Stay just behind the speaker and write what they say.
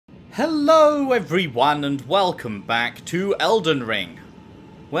Hello everyone and welcome back to Elden Ring,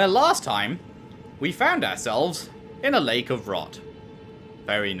 where last time we found ourselves in a lake of rot.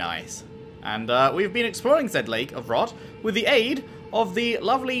 Very nice. And we've been exploring said lake of rot with the aid of the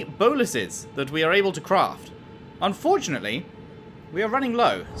lovely boluses that we are able to craft. Unfortunately, we are running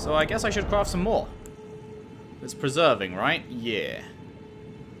low, so I guess I should craft some more. It's preserving, right? Yeah.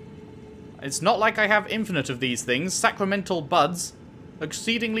 It's not like I have infinite of these things. Sacramental buds,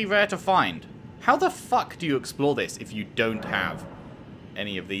 exceedingly rare to find. How the fuck do you explore this if you don't have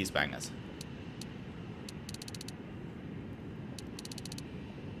any of these bangers?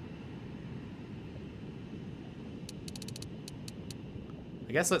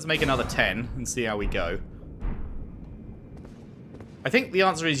 I guess let's make another 10 and see how we go. I think the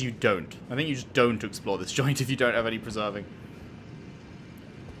answer is you don't. I think you just don't explore this joint if you don't have any preserving.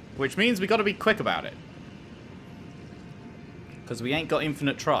 Which means we got to be quick about it. Because we ain't got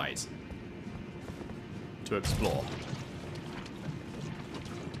infinite tries to explore.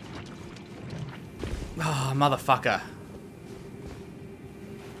 Ah, motherfucker.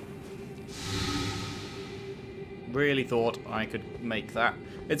 Really thought I could make that.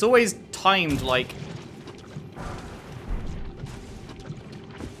 It's always timed like...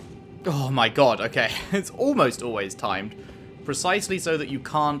 Oh my god, okay. It's almost always timed. Precisely so that you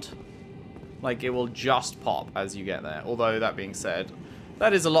can't... Like, it will just pop as you get there. Although, that being said,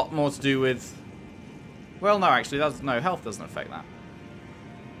 that is a lot more to do with... Well, no, actually, no, health doesn't affect that.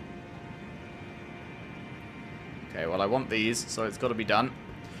 Okay, well, I want these, so it's got to be done.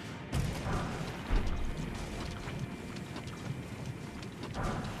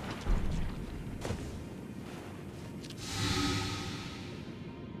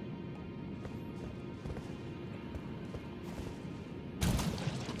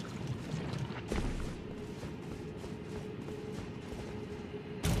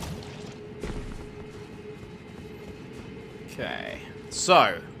 Okay,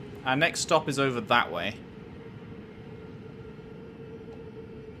 so, our next stop is over that way.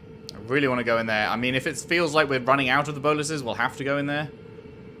 I really want to go in there. I mean, if it feels like we're running out of the boluses, we'll have to go in there.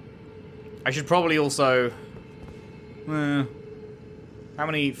 I should probably also... how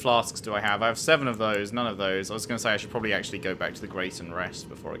many flasks do I have? I have 7 of those, none of those. I was going to say I should probably actually go back to the grate and rest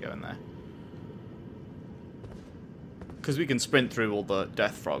before I go in there. Because we can sprint through all the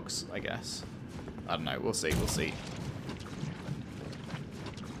death frogs, I guess. I don't know, we'll see, we'll see.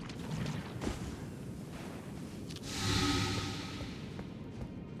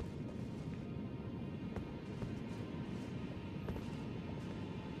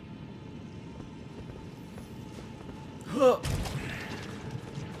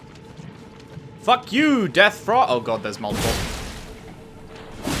 Fuck you, Death Frog! Oh god, there's multiple.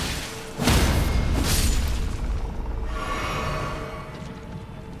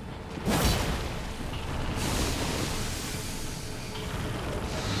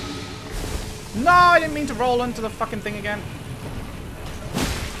 No, I didn't mean to roll into the fucking thing again.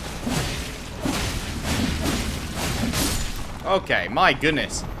 Okay, my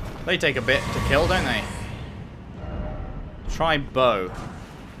goodness. They take a bit to kill, don't they? Try bow.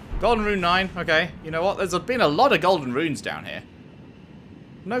 Golden rune 9, okay. You know what? There's been a lot of golden runes down here.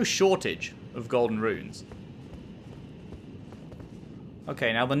 No shortage of golden runes.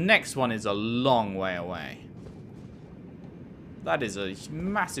 Okay, now the next one is a long way away. That is a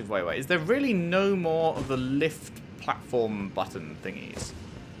massive way away. Is there really no more of the lift platform button thingies?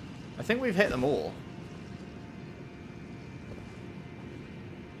 I think we've hit them all.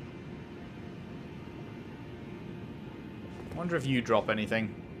 I wonder if you drop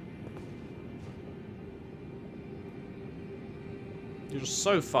anything. You're just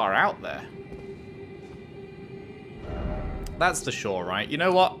so far out there. That's the shore, right? You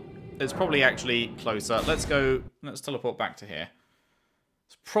know what? It's probably actually closer. Let's go. Let's teleport back to here.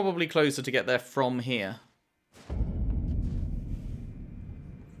 It's probably closer to get there from here.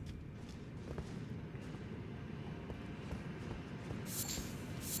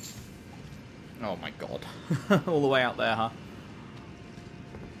 Oh my god. All the way out there, huh?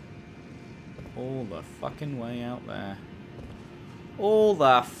 All the fucking way out there. All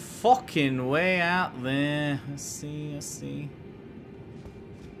the fucking way out there. Let's see, let's see.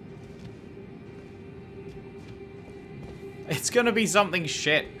 It's gonna be something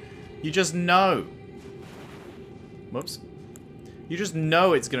shit. You just know. Whoops. You just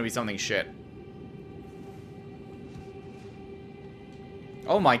know it's gonna be something shit.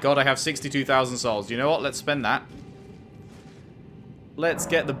 Oh my god, I have 62,000 souls. You know what? Let's spend that. Let's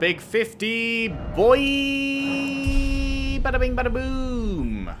get the big 50, boy! Bada bing, bada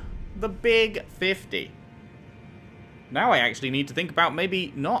boom. The big 50. Now I actually need to think about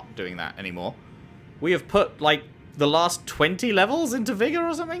maybe not doing that anymore. We have put, like, the last 20 levels into Vigor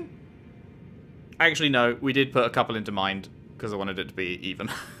or something? Actually, no. We did put a couple into Mind, because I wanted it to be even.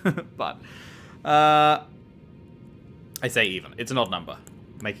 But, I say even. It's an odd number.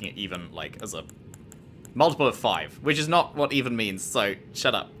 Making it even, like, as a multiple of 5, which is not what even means, so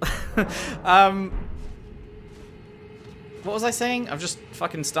shut up. What was I saying? I've just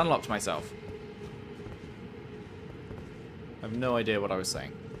fucking stunlocked myself. I have no idea what I was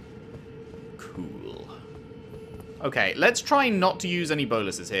saying. Cool. Okay, let's try not to use any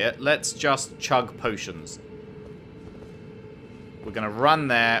boluses here. Let's just chug potions. We're going to run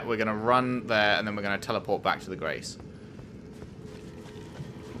there, we're going to run there, and then we're going to teleport back to the Grace.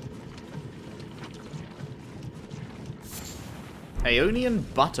 Aeonian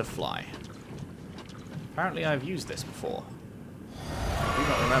Butterfly. Apparently I've used this before. I do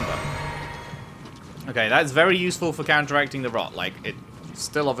not remember. Okay, that's very useful for counteracting the rot. Like, it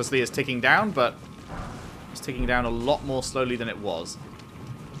still obviously is ticking down, but it's ticking down a lot more slowly than it was.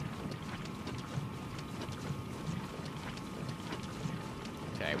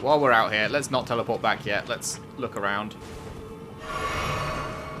 Okay, while we're out here, let's not teleport back yet. Let's look around.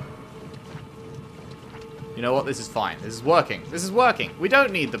 You know what? This is fine. This is working. This is working. We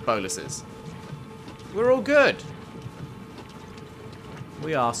don't need the boluses. We're all good.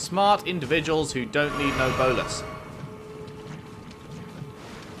 We are smart individuals who don't need no bolus.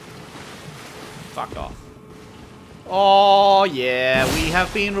 Fuck off. Oh, yeah. We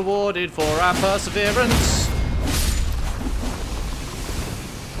have been rewarded for our perseverance.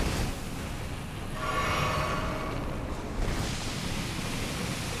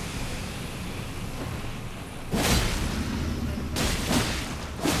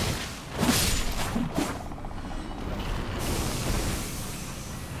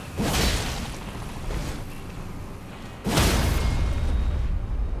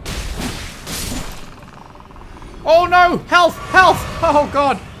 Oh no! Health! Health! Oh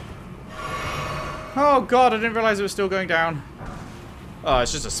god! Oh god, I didn't realize it was still going down. Oh,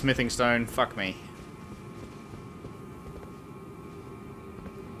 it's just a smithing stone. Fuck me.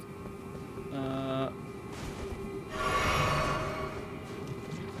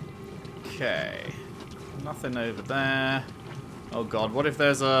 Okay. Nothing over there. Oh god, what if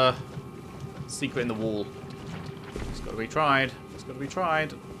there's a secret in the wall? It's gotta be tried. It's gotta be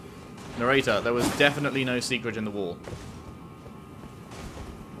tried. Narrator, there was definitely no secret in the wall.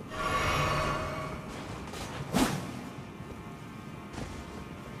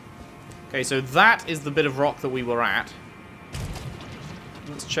 Okay, so that is the bit of rock that we were at.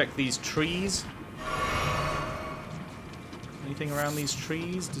 Let's check these trees. Anything around these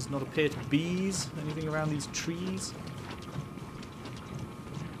trees? Does not appear to be anything around these trees.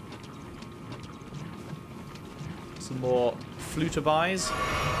 Some more flutabis.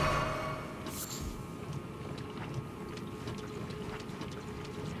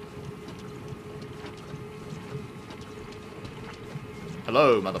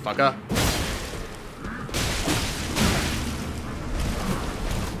 Hello, motherfucker.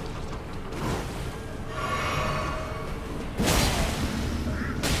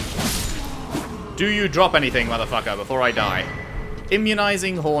 Do you drop anything, motherfucker, before I die?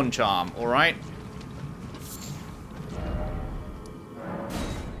 Immunizing Horn Charm, alright?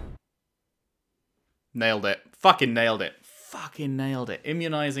 Nailed it. Fucking nailed it. Fucking nailed it.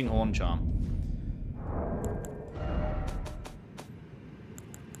 Immunizing Horn Charm.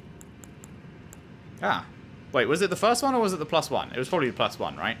 Ah. Wait, was it the first one or was it the +1? It was probably the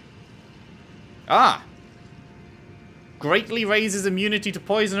 +1, right? Ah. Greatly raises immunity to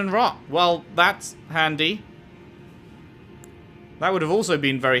poison and rot. Well, that's handy. That would have also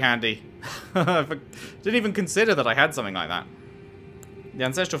been very handy. I didn't even consider that I had something like that. The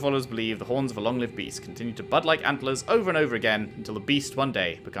ancestral followers believe the horns of a long-lived beast continue to bud like antlers over and over again until the beast one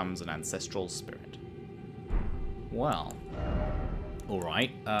day becomes an ancestral spirit. Well.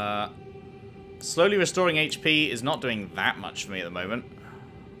 Alright. Slowly restoring HP is not doing that much for me at the moment.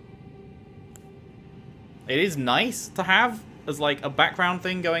 It is nice to have as like a background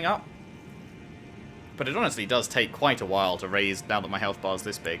thing going up. But it honestly does take quite a while to raise now that my health bar is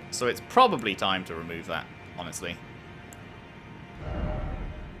this big. So it's probably time to remove that, honestly.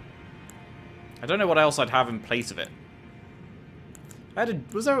 I don't know what else I'd have in place of it.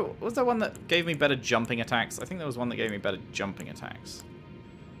 Was there one that gave me better jumping attacks? I think there was one that gave me better jumping attacks.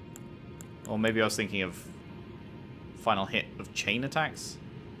 Or maybe I was thinking of final hit of chain attacks.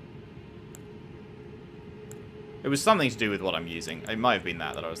 It was something to do with what I'm using. It might have been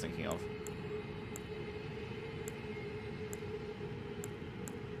that I was thinking of.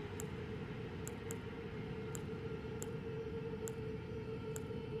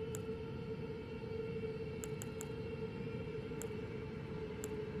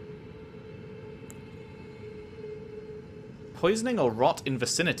 Poisoning or rot in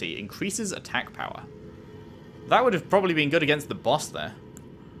vicinity increases attack power. That would have probably been good against the boss there.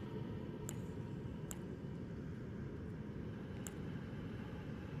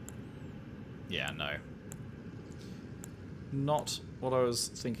 Yeah, no. Not what I was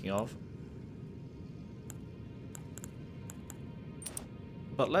thinking of.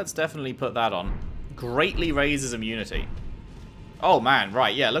 But let's definitely put that on. Greatly raises immunity. Oh man,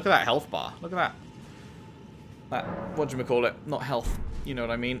 right, yeah, look at that health bar. Look at that. That, whatchamacallit, not health. You know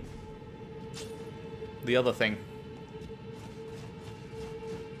what I mean. The other thing.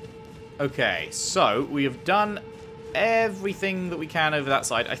 Okay, so we have done everything that we can over that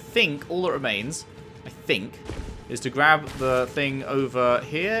side. I think all that remains, is to grab the thing over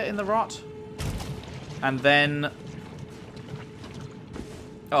here in the rot. And then...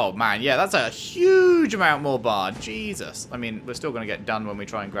 Oh, man, yeah, that's a huge amount more bar. Jesus. I mean, we're still going to get done when we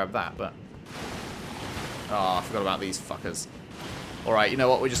try and grab that, but... Oh, I forgot about these fuckers. Alright, you know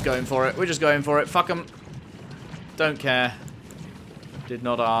what? We're just going for it. We're just going for it. Fuck them. Don't care. Did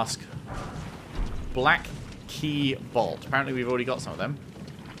not ask. Black key bolt. Apparently we've already got some of them.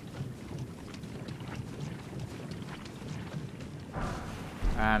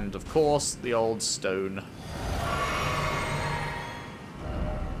 And, of course, the old stone.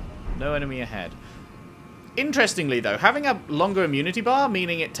 No enemy ahead. Interestingly, though, having a longer immunity bar,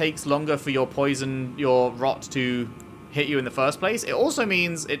 meaning it takes longer for your poison, your rot to hit you in the first place, it also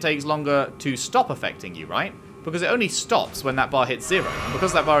means it takes longer to stop affecting you, right? Because it only stops when that bar hits 0. And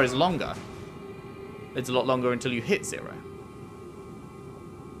because that bar is longer, it's a lot longer until you hit 0.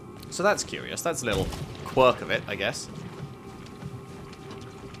 So that's curious. That's a little quirk of it, I guess.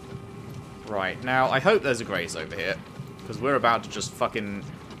 Right, now I hope there's a grace over here, because we're about to just fucking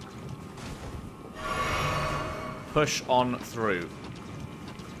push on through.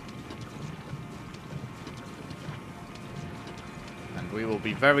 And we will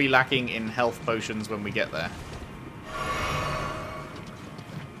be very lacking in health potions when we get there.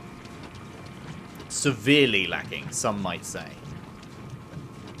 Severely lacking, some might say.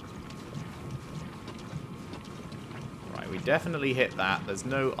 Right, we definitely hit that. There's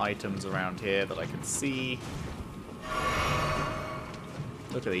no items around here that I can see.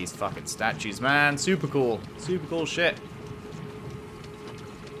 Look at these fucking statues, man. Super cool. Super cool shit.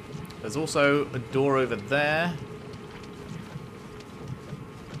 There's also a door over there.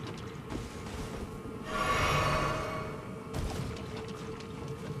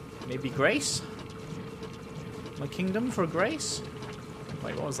 Maybe grace? My kingdom for grace?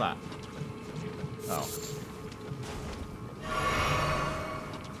 Wait, what was that? Oh.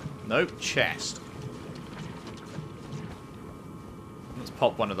 Nope, chest. Let's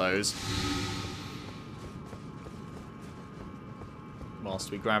pop one of those. Whilst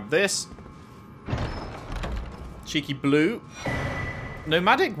we grab this. Cheeky blue.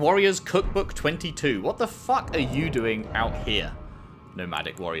 Nomadic Warriors Cookbook 22. What the fuck are you doing out here?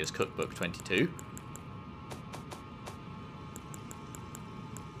 Nomadic Warriors Cookbook 22.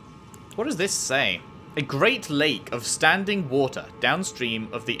 What does this say? A great lake of standing water downstream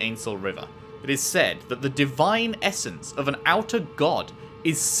of the Ainsel River. It is said that the divine essence of an outer god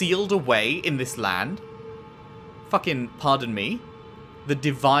is sealed away in this land. Fucking pardon me. The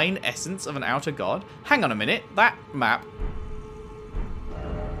divine essence of an outer god? Hang on a minute. That map...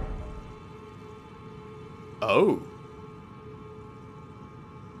 Oh.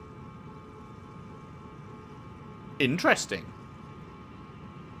 Interesting.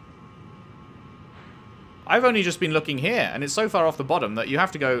 I've only just been looking here, and it's so far off the bottom that you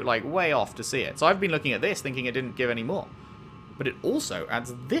have to go, like, way off to see it. So I've been looking at this, thinking it didn't give any more. But it also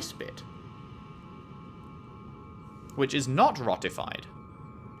adds this bit. Which is not rotified.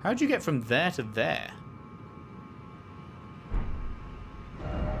 How'd you get from there to there?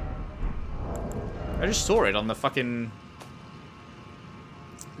 I just saw it on the fucking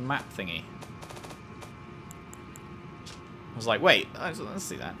map thingy. I was like, wait, let's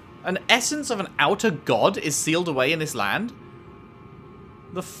see that. An essence of an outer god is sealed away in this land?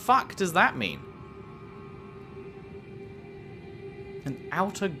 The fuck does that mean? An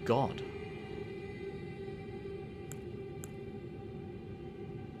outer god.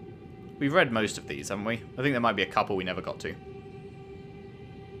 We've read most of these, haven't we? I think there might be a couple we never got to.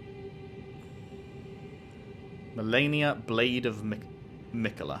 Melania, Blade of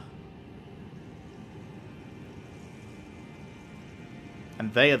Mikola.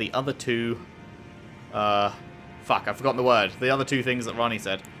 And they are the other two... fuck, I've forgotten the word. The other two things that Ronnie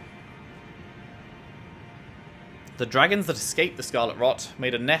said. The dragons that escaped the Scarlet Rot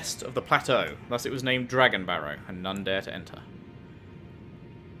made a nest of the plateau. Thus it was named Dragon Barrow, and none dare to enter.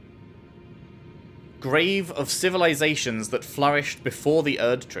 grave of civilizations that flourished before the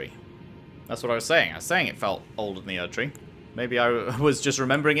Erdtree. That's what I was saying. I was saying it felt older than the Erdtree. Maybe I was just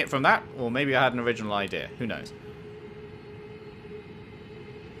remembering it from that, or maybe I had an original idea. Who knows?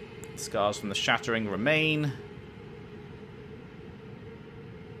 Scars from the Shattering remain.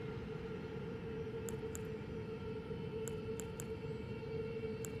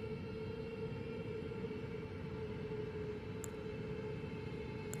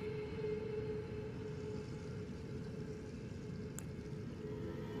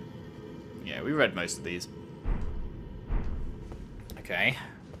 Yeah, we read most of these. Okay.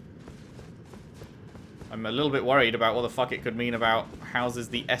 I'm a little bit worried about what the fuck it could mean about houses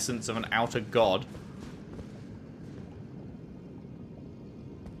the essence of an outer god.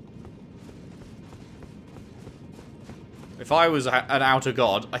 If I was an outer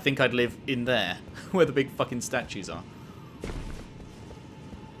god, I think I'd live in there, where the big fucking statues are.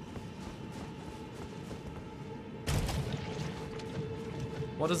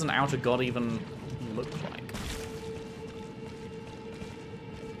 What does an outer god even look like?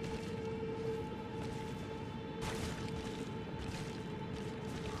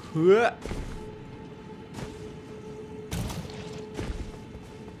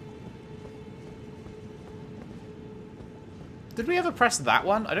 Did we ever press that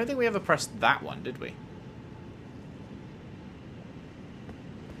one? I don't think we ever pressed that one, did we?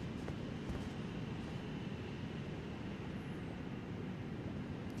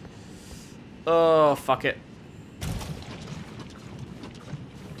 Oh, fuck it.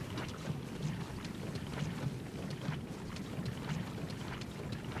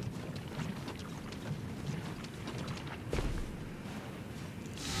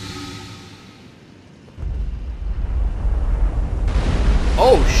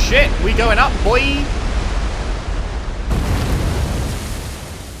 Oh shit, we going up, boy!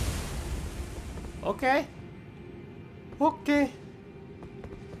 Okay. Okay.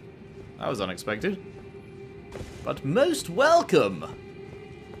 That was unexpected. But most welcome!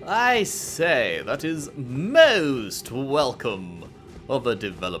 I say, that is most welcome of a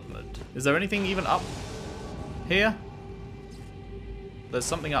development. Is there anything even up here? There's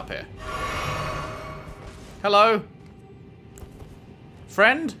something up here. Hello?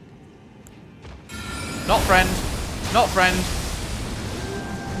 Friend? Not friend. Not friend.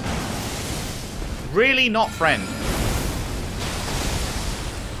 Really not friend.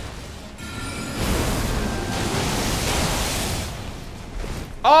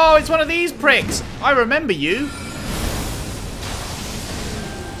 Oh, it's one of these pricks. I remember you.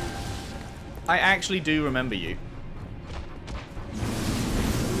 I actually do remember you.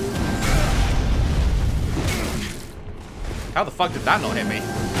 How the fuck did that not hit me?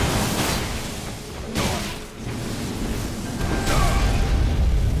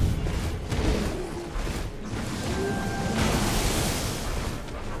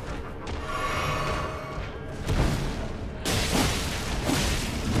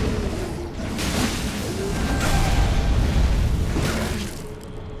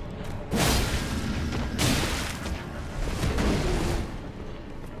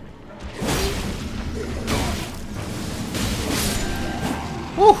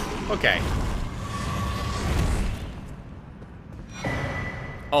 Okay.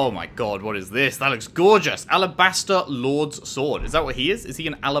 Oh my god, what is this? That looks gorgeous. Alabaster Lord's sword. Is that what he is? Is he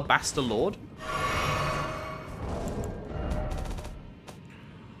an Alabaster Lord?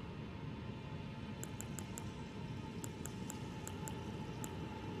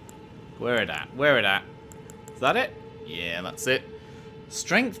 Where it at? Where it at? Is that it? Yeah, that's it.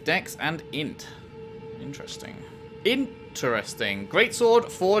 Strength, dex, and int. Interesting. Interesting. Greatsword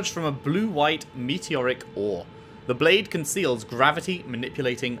forged from a blue-white meteoric ore. The blade conceals gravity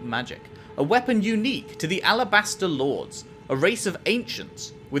manipulating magic. A weapon unique to the Alabaster Lords, a race of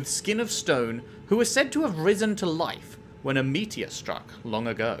ancients with skin of stone who were said to have risen to life when a meteor struck long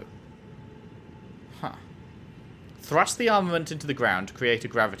ago. Huh. Thrust the armament into the ground to create a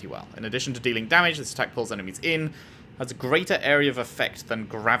gravity well. In addition to dealing damage, this attack pulls enemies in, has a greater area of effect than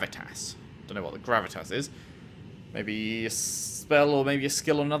gravitas. Don't know what the gravitas is. Maybe a spell or maybe a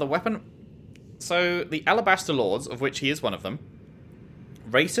skill on another weapon. So, the Alabaster Lords, of which he is one of them,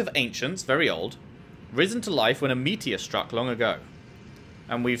 race of ancients, very old, risen to life when a meteor struck long ago.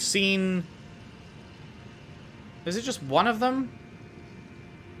 And we've seen... Is it just one of them?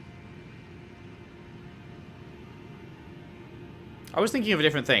 I was thinking of a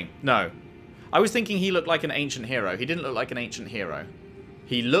different thing. No. I was thinking he looked like an ancient hero. He didn't look like an ancient hero.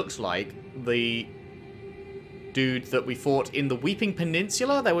 He looks like the dude that we fought in the Weeping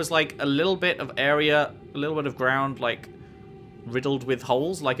Peninsula. There was like a little bit of area, a little bit of ground like riddled with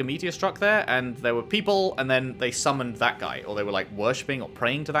holes like a meteor struck there, and there were people, and then they summoned that guy, or they were like worshipping or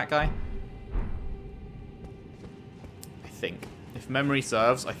praying to that guy. I think. If memory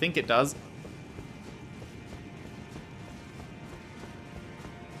serves, I think it does.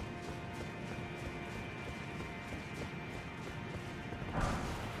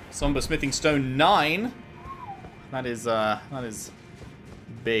 Somber Smithing Stone 9. That is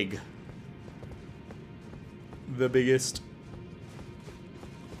big. The biggest.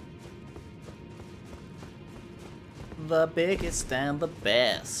 The biggest and the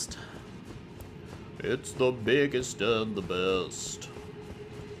best. It's the biggest and the best.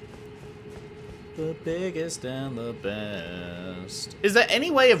 The biggest and the best. Is there any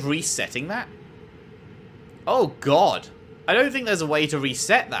way of resetting that? Oh god. I don't think there's a way to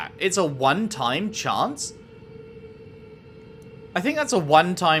reset that. It's a one-time chance. I think that's a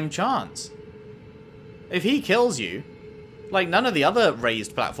one-time chance. If he kills you, like none of the other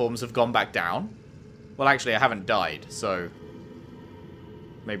raised platforms have gone back down. Well, actually, I haven't died, so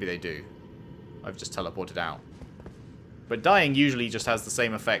maybe they do. I've just teleported out. But dying usually just has the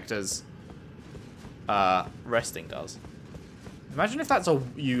same effect as resting does. Imagine if that's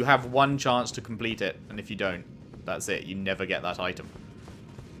you have one chance to complete it, and if you don't, that's it. You never get that item.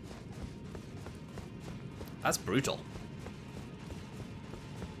 That's brutal.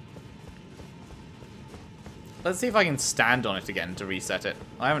 Let's see if I can stand on it again to reset it.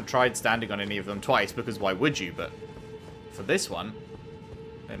 I haven't tried standing on any of them twice, because why would you? But for this one,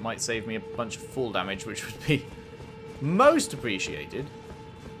 it might save me a bunch of fall damage, which would be most appreciated.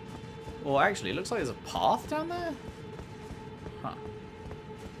 Well, actually, it looks like there's a path down there. Huh.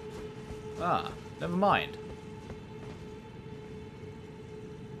 Ah, never mind.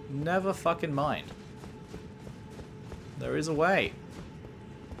 Never fucking mind. There is a way.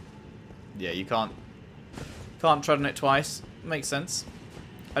 Yeah, you can't tread on it twice. Makes sense.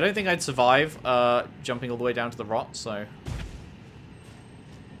 I don't think I'd survive jumping all the way down to the rot, so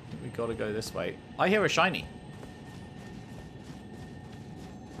we gotta go this way. I hear a shiny.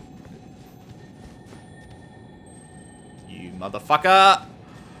 You motherfucker!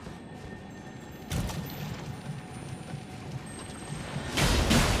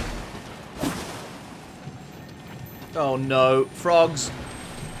 Oh no, frogs.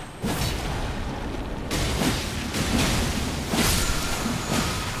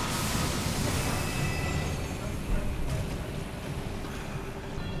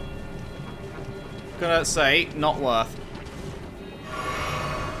 Gonna say, not worth.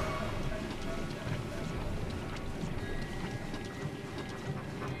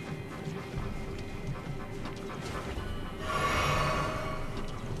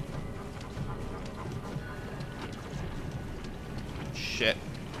 Shit.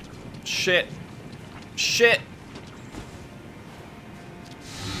 Shit. Shit.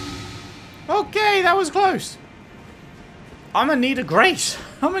 Okay, that was close. I'm gonna need a grace.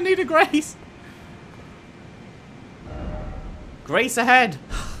 I'm gonna need a grace. Grace ahead.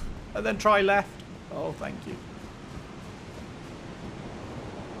 And then try left. Oh, thank you.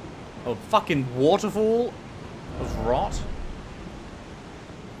 Oh, fucking waterfall of rot.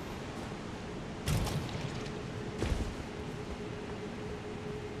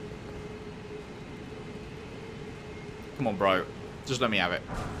 Come on, bro. Just let me have it.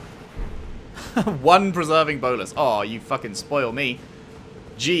 One preserving bolus. Oh, you fucking spoil me.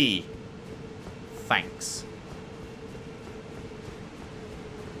 Gee. Thanks.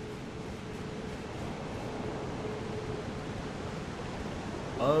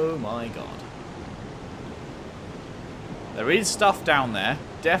 Oh my god. There is stuff down there.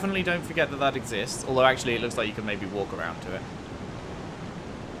 Definitely don't forget that that exists. Although actually it looks like you can maybe walk around to it.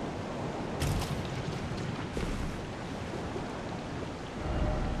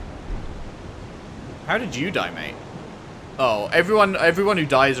 How did you die, mate? Oh, everyone who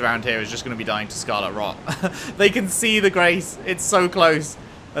dies around here is just going to be dying to Scarlet Rot. They can see the grace. It's so close.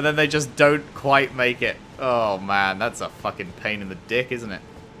 And then they just don't quite make it. Oh man, that's a fucking pain in the dick, isn't it?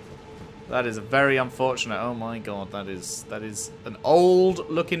 That is very unfortunate. Oh my god, that is an old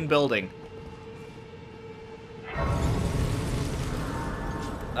looking building.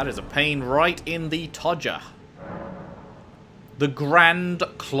 That is a pain right in the todger. The Grand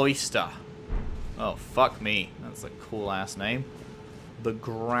Cloister. Oh, fuck me. That's a cool ass name. The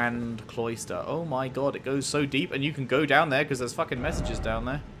Grand Cloister. Oh my god, it goes so deep, and you can go down there because there's fucking messages down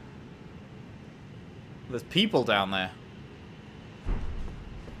there. There's people down there.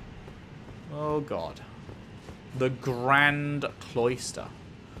 Oh god. The Grand Cloister.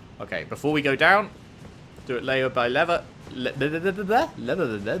 Okay, before we go down, do it layer by lever.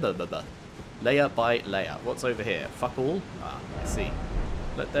 Layer by layer. What's over here? Fuck all? Ah, I see.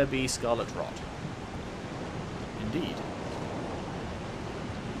 Let there be scarlet rot. Indeed.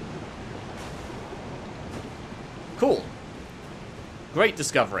 Cool. Great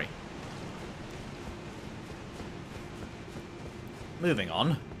discovery. Moving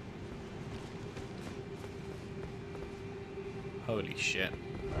on. Holy shit.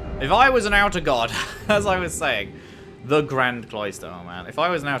 If I was an outer god, as I was saying, the Grand Cloister, oh man. If I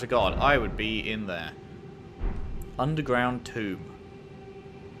was an outer god, I would be in there. Underground tomb.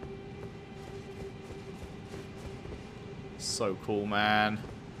 So cool, man.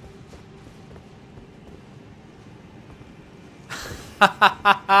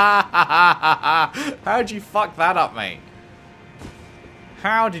 How'd you fuck that up, mate?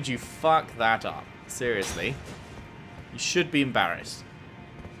 How did you fuck that up? Seriously. You should be embarrassed.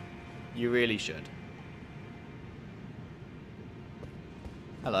 You really should.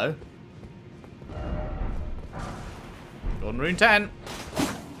 Hello. Golden Rune 10.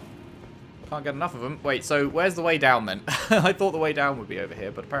 Can't get enough of them. Wait, so where's the way down then? I thought the way down would be over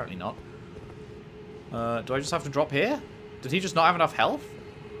here, but apparently not. Do I just have to drop here? Did he just not have enough health?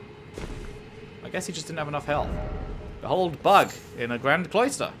 I guess he just didn't have enough health. Behold bug in a Grand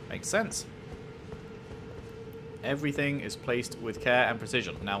Cloister. Makes sense. Everything is placed with care and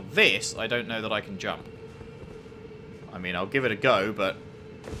precision. Now this, I don't know that I can jump. I mean, I'll give it a go, but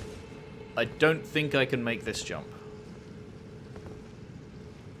I don't think I can make this jump.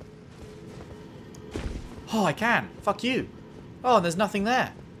 Oh, I can. Fuck you. Oh, and there's nothing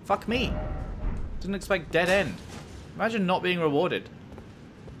there. Fuck me. Didn't expect dead end. Imagine not being rewarded.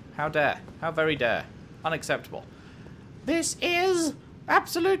 How dare. How very dare. Unacceptable. This is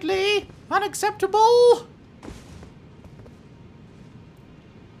absolutely unacceptable.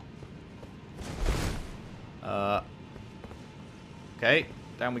 Okay.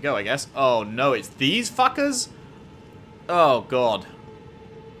 Down we go, I guess. Oh, no. It's these fuckers? Oh, God.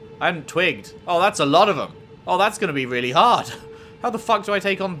 I hadn't twigged. Oh, that's a lot of them. Oh, that's going to be really hard. How the fuck do I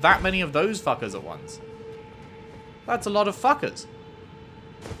take on that many of those fuckers at once? That's a lot of fuckers.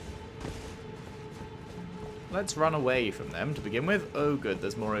 Let's run away from them to begin with. Oh, good.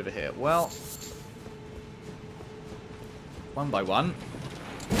 There's more over here. Well, one by one.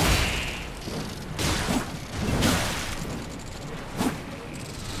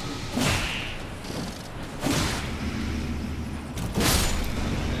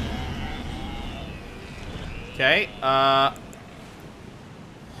 Okay, I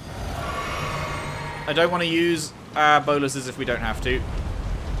don't want to use boluses if we don't have to.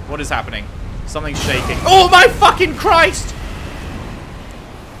 What is happening? Something's shaking. Oh my fucking Christ!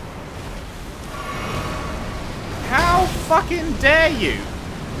 How fucking dare you?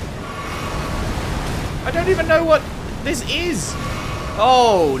 I don't even know what this is.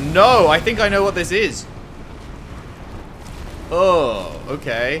 Oh no, I think I know what this is. Oh,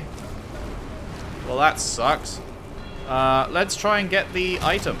 okay. Well, that sucks. Let's try and get the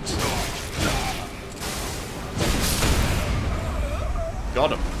items.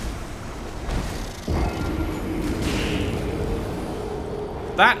 Got him.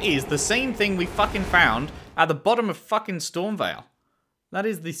 That is the same thing we fucking found at the bottom of fucking Stormvale. That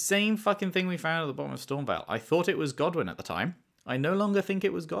is the same fucking thing we found at the bottom of Stormvale. I thought it was Godwyn at the time. I no longer think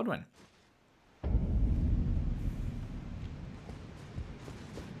it was Godwyn.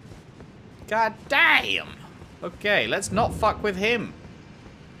 God damn! Okay, let's not fuck with him.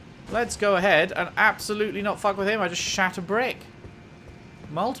 Let's go ahead and absolutely not fuck with him. I just shat a brick.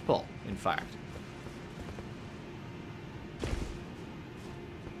 Multiple, in fact.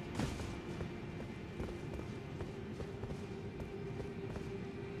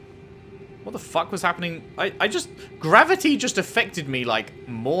 What the fuck was happening? Gravity just affected me, like,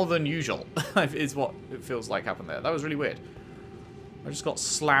 more than usual. Is what it feels like happened there. That was really weird. I just got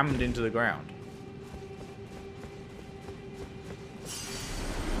slammed into the ground.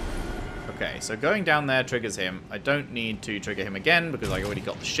 Okay, so going down there triggers him. I don't need to trigger him again because I already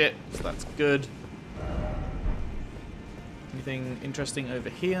got the shit, so that's good. Anything interesting over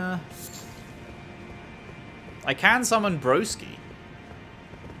here? I can summon Broski.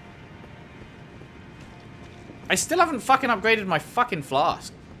 I still haven't fucking upgraded my fucking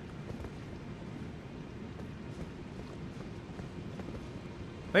flask.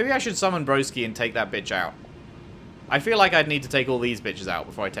 Maybe I should summon Broski and take that bitch out. I feel like I'd need to take all these bitches out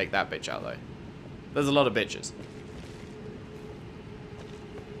before I take that bitch out, though. There's a lot of bitches.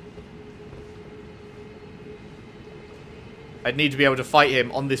 I'd need to be able to fight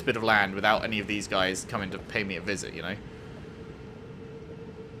him on this bit of land without any of these guys coming to pay me a visit, you know?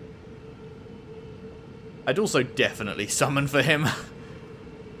 I'd also definitely summon for him.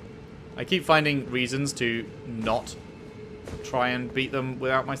 I keep finding reasons to not try and beat them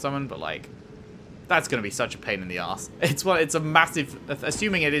without my summon, but like, that's going to be such a pain in the ass. It's a massive,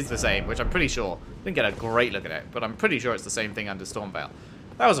 assuming it is the same, which I'm pretty sure. Didn't get a great look at it, but I'm pretty sure it's the same thing under Stormveil.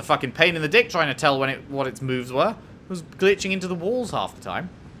 That was a fucking pain in the dick trying to tell what its moves were. It was glitching into the walls half the time.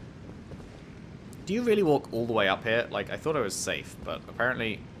 Do you really walk all the way up here? Like, I thought I was safe, but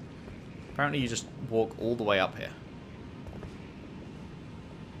apparently you just walk all the way up here.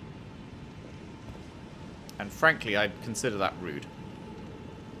 And frankly, I'd consider that rude.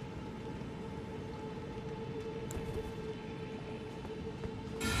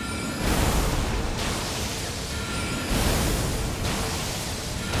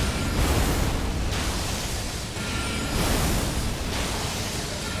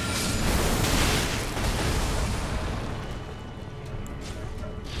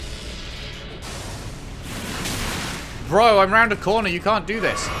 Bro, I'm round a corner. You can't do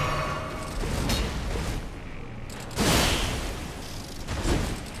this.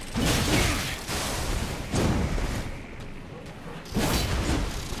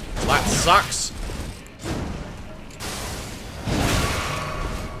 That sucks.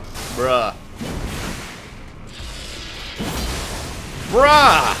 Bruh.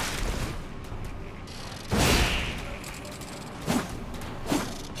 Bruh!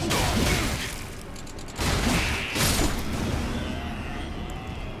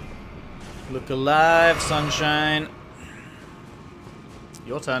 Look alive, sunshine.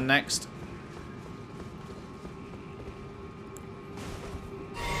 Your turn next.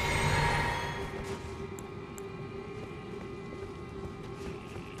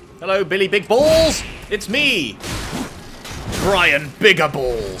 Hello, Billy Big Balls! It's me! Brian Bigger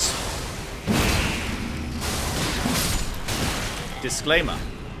Balls! Disclaimer.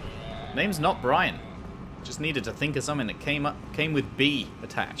 Name's not Brian. Just needed to think of something that came with B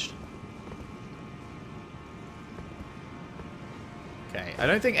attached. Okay, I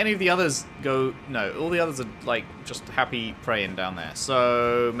don't think any of the others go... No, all the others are, like, just happy praying down there.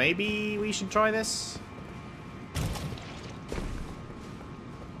 So, maybe we should try this?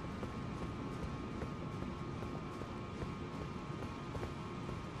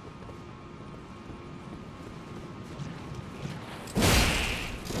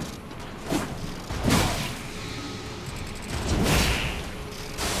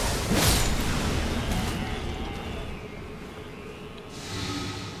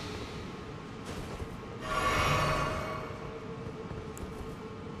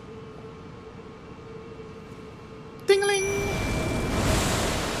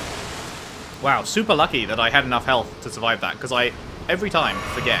 Wow, super lucky that I had enough health to survive that, because I, every time,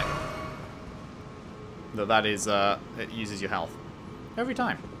 forget that is, it uses your health. Every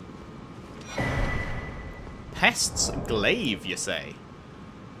time. Pest's Glaive, you say?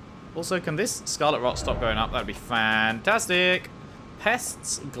 Also, can this Scarlet Rot stop going up? That'd be fantastic.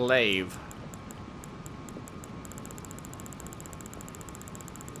 Pest's Glaive.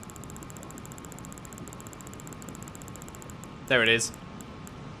 There it is.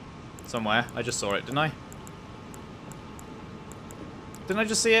 Somewhere. I just saw it, didn't I? Didn't I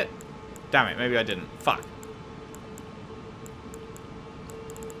just see it? Damn it, maybe I didn't. Fuck.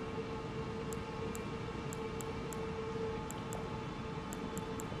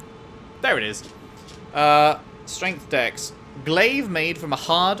 There it is. Strength Dex. Glaive made from a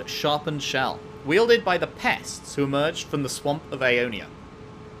hard, sharpened shell. Wielded by the pests who emerged from the swamp of Aeonia.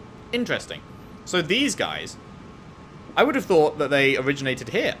 Interesting. So these guys, I would have thought that they originated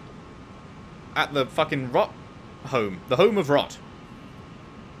here. At the fucking Rot home. The home of Rot.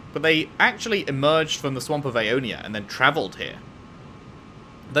 But they actually emerged from the swamp of Aeonia and then travelled here.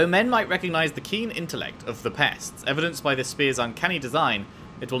 Though men might recognise the keen intellect of the pests, evidenced by this spear's uncanny design,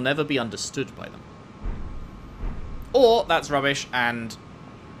 it will never be understood by them. Or that's rubbish and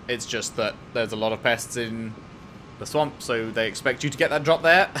it's just that there's a lot of pests in the swamp, so they expect you to get that drop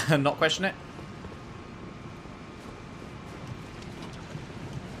there and not question it.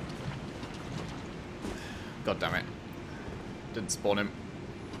 God damn it. Didn't spawn him.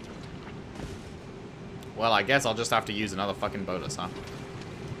 Well, I guess I'll just have to use another fucking bolus, huh?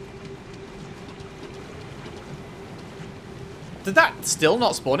 Did that still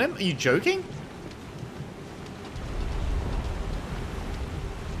not spawn him? Are you joking?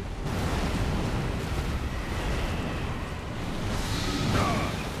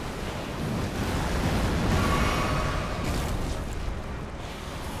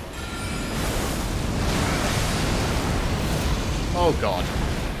 Oh god.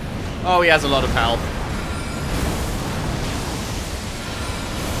 Oh, he has a lot of health.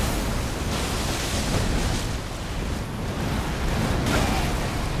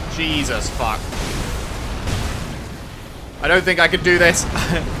 Jesus fuck. I don't think I could do this.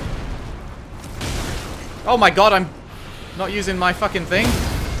 Oh my god, I'm not using my fucking thing.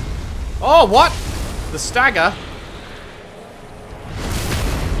 Oh, what? The stagger?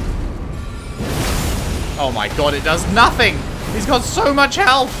 Oh my god, it does nothing! He's got so much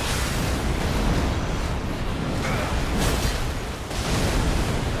health!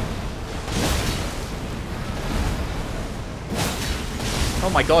 Oh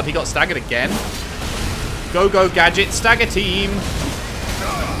my god, he got staggered again. Go, go, gadget, stagger team!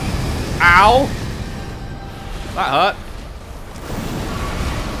 Ow! That hurt.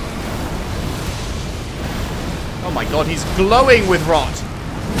 Oh my god, he's glowing with rot!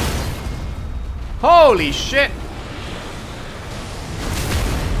 Holy shit!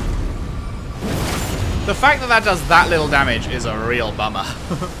 The fact that that does that little damage is a real bummer.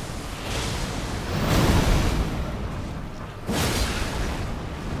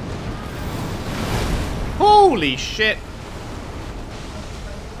 Holy shit!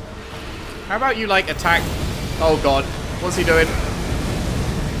 How about you, like, attack... Oh god, what's he doing?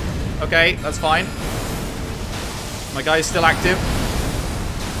 Okay, that's fine. My guy's still active.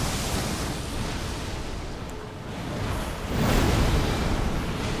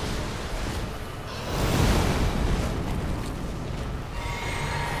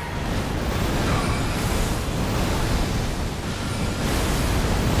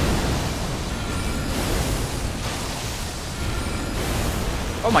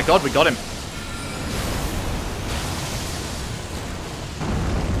 Oh my god, we got him.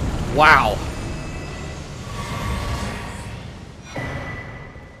 Wow.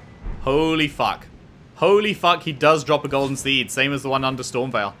 Holy fuck. Holy fuck, he does drop a golden seed, same as the one under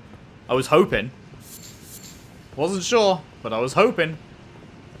Stormveil. I was hoping. Wasn't sure, but I was hoping.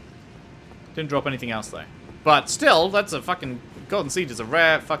 Didn't drop anything else though. But still, that's a fucking... Golden seed is a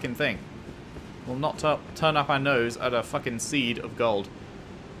rare fucking thing. We'll not turn up our nose at a fucking seed of gold.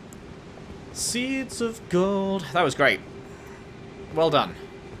 Seeds of gold. That was great. Well done,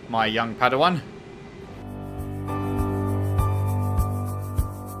 my young Padawan.